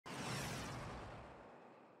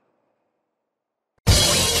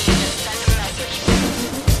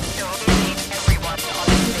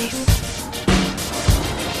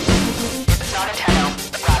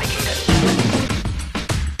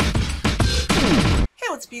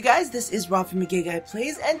What's up, you guys? This is Rob from Gay Guy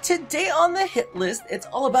Plays, and today on the hit list, it's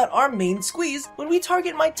all about our main squeeze when we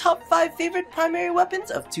target my top 5 favorite primary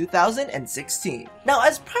weapons of 2016. Now,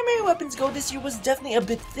 as primary weapons go, this year was definitely a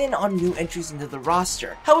bit thin on new entries into the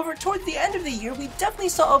roster. However, towards the end of the year, we definitely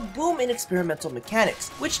saw a boom in experimental mechanics,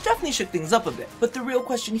 which definitely shook things up a bit. But the real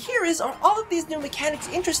question here is, are all of these new mechanics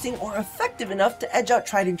interesting or effective enough to edge out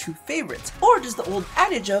tried and true favorites? Or does the old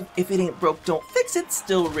adage of, if it ain't broke, don't fix it,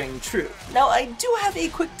 still ring true? Now, I do have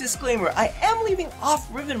a quick disclaimer. I am leaving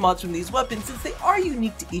off ribbon mods from these weapons since they are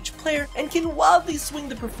unique to each player and can wildly swing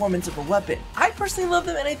the performance of a weapon. I personally love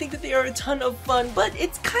them and I think that they are a ton of fun, but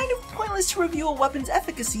it's kind of pointless to review a weapon's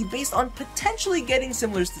efficacy based on potentially getting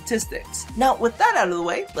similar statistics. Now, with that out of the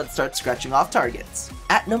way, let's start scratching off targets.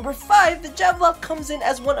 At number 5, the Javelok comes in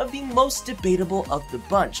as one of the most debatable of the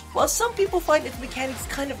bunch. While some people find its mechanics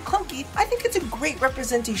kind of clunky, I think it's a great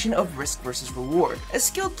representation of risk versus reward, as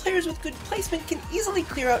skilled players with good placement can easily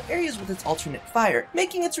clear out areas with its alternate fire,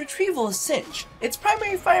 making its retrieval a cinch. Its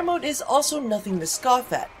primary fire mode is also nothing to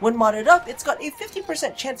scoff at. When modded up, it's got a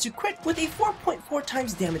 50% chance to crit with a 4.4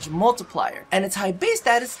 times damage multiplier, and its high base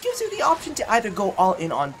status gives you the option to either go all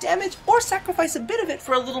in on damage or sacrifice a bit of it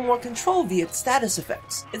for a little more control via its status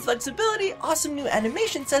effects. Its flexibility, awesome new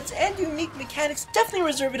animation sets, and unique mechanics definitely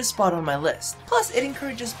reserve it a spot on my list. Plus, it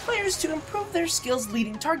encourages players to improve their skills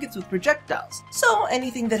leading targets with projectiles. So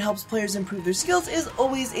anything that helps players improve their skills is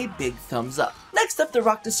always a big thumbs up. Next up, the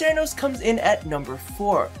Rock de Cernos comes in at number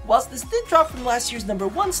 4. Whilst this did drop from last year's number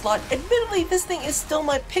 1 slot, admittedly this thing is still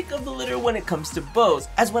my pick of the litter when it comes to bows,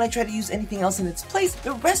 as when I try to use anything else in its place,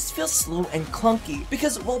 the rest feels slow and clunky.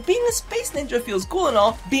 Because while being a space ninja feels cool and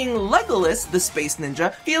all, being Legolas, the space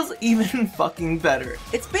ninja, feels even fucking better.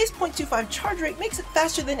 Its base 0.25 charge rate makes it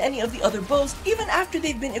faster than any of the other bows, even after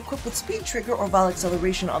they've been equipped with speed trigger or Val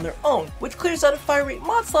acceleration on their own, which clears out a fire rate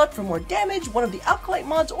mod slot for more damage, one of the alkalite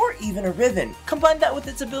mods, or even a riven. Combine that with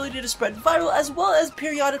its ability to spread viral as well as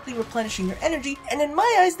periodically replenishing your energy, and in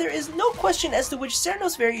my eyes there is no question as to which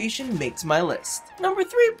Cernos variation makes my list. Number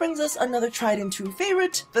 3 brings us another tried and true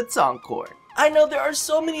favorite, the Tsonkor. I know there are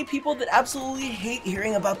so many people that absolutely hate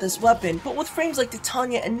hearing about this weapon, but with frames like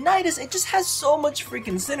Titania and Nidus, it just has so much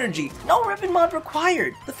freaking synergy. No ribbon mod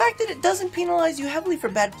required. The fact that it doesn't penalize you heavily for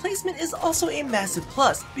bad placement is also a massive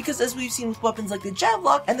plus, because as we've seen with weapons like the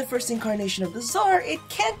Javelok and the first incarnation of the Tsar, it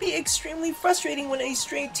can be extremely frustrating when a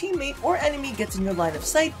stray teammate or enemy gets in your line of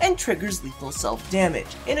sight and triggers lethal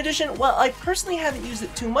self-damage. In addition, while I personally haven't used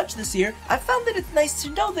it too much this year, I found that it's nice to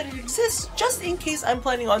know that it exists just in case I'm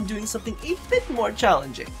planning on doing something a bit more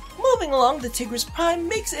challenging. Moving along, the Tigris Prime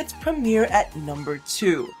makes its premiere at number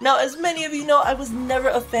 2. Now, as many of you know, I was never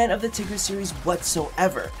a fan of the Tigris series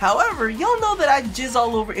whatsoever. However, y'all know that I jizz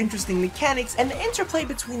all over interesting mechanics, and the interplay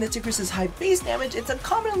between the Tigris' high base damage, its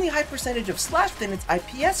uncommonly high percentage of slash within its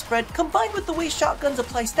IPS spread, combined with the way shotguns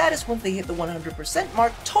apply status once they hit the 100%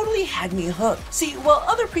 mark, totally had me hooked. See, while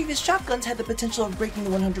other previous shotguns had the potential of breaking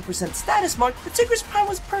the 100% status mark, the Tigris Prime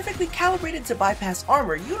was perfectly calibrated to bypass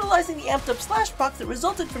armor, utilizing the amped up slash procs that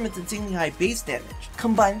resulted from its insanely high base damage.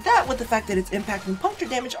 Combine that with the fact that its impact and puncture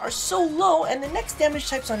damage are so low, and the next damage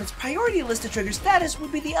types on its priority list to trigger status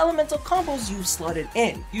would be the elemental combos you've slotted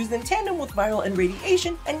in, used in tandem with viral and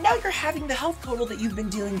radiation, and now you're having the health total that you've been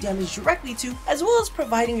dealing damage directly to, as well as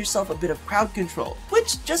providing yourself a bit of crowd control,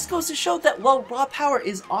 which just goes to show that while raw power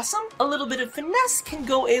is awesome, a little bit of finesse can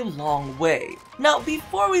go a long way. Now,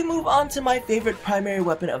 before we move on to my favorite primary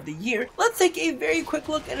weapon of the year, let's take a very quick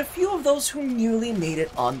look at a few of those who nearly made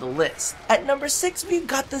it on the list. At number 6, we've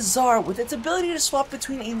got the Tsar, with its ability to swap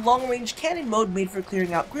between a long-range cannon mode made for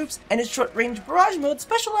clearing out groups and its short-range barrage mode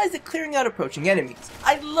specialized at clearing out approaching enemies.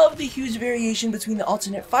 I love the huge variation between the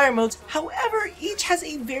alternate fire modes, however, each has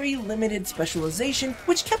a very limited specialization,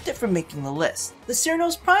 which kept it from making the list. The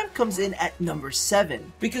Cernos Prime comes in at number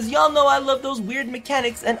 7, because y'all know I love those weird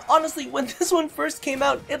mechanics, and honestly, when this one first came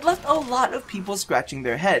out, it left a lot of people scratching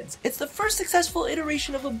their heads. It's the first successful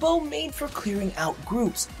iteration of a bow made for clearing out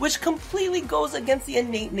groups, which completely goes against the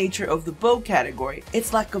innate nature of the bow category.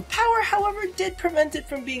 Its lack of power, however, did prevent it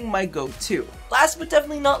from being my go-to. Last but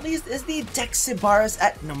definitely not least is the Dexibaris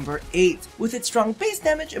at number 8. With its strong base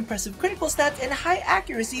damage, impressive critical stats, and high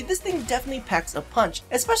accuracy, this thing definitely packs a punch,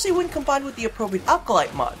 especially when combined with the appropriate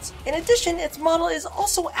alkalite mods. In addition, its model is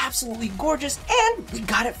also absolutely gorgeous, and we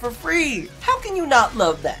got it for free! How can you not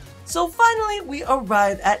love that? So finally, we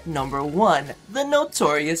arrive at number 1, the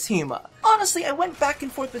notorious Hema. Honestly, I went back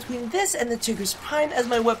and forth between this and the Tigris Prime as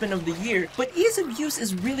my weapon of the year, but ease of use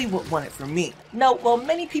is really what won it for me. Now, while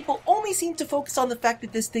many people only seem to focus on the fact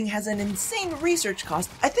that this thing has an insane research cost,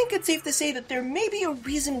 I think it's safe to say that there may be a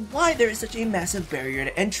reason why there is such a massive barrier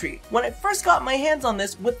to entry. When I first got my hands on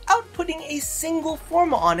this, without putting a single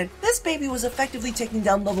forma on it, this baby was effectively taking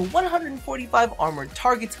down level 145 armored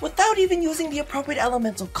targets without even using the appropriate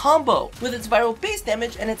elemental combo. With its viral base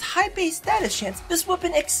damage and its high base status chance, this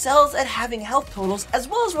weapon excels at having health totals as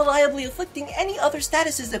well as reliably afflicting any other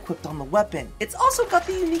statuses equipped on the weapon. It's also got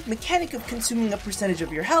the unique mechanic of consuming a percentage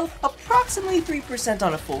of your health, approximately 3%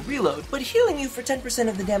 on a full reload, but healing you for 10%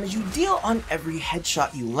 of the damage you deal on every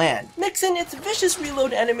headshot you land. Mix in its vicious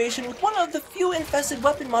reload animation with one of the few infested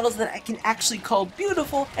weapon models that I can actually call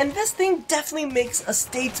beautiful, and this thing definitely makes a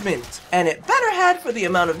statement. And it better had for the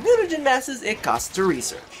amount of mutagen masses it costs to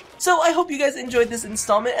research. So I hope you guys enjoyed this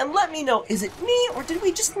installment, and let me know, is it me or did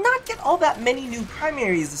we just not get all that many new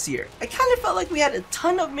primaries this year? I kind of felt like we had a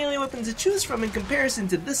ton of melee weapons to choose from in comparison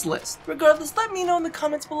to this list. Regardless, let me know in the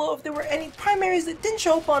comments below if there were any primaries that didn't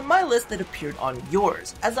show up on my list that appeared on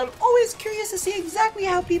yours, as I'm always curious to see exactly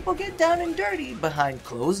how people get down and dirty behind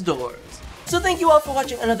closed doors. So thank you all for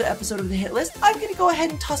watching another episode of The Hit List. I'm going to go ahead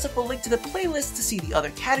and toss up a link to the playlist to see the other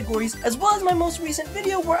categories, as well as my most recent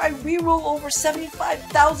video where I re-roll over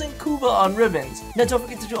 75,000 Kuba on ribbons. Now don't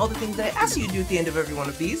forget to do all the things that I ask you to do at the end of every one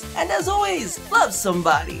of these. And as always, love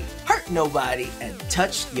somebody, hurt nobody, and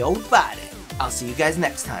touch your body. I'll see you guys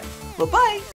next time. Bye-bye!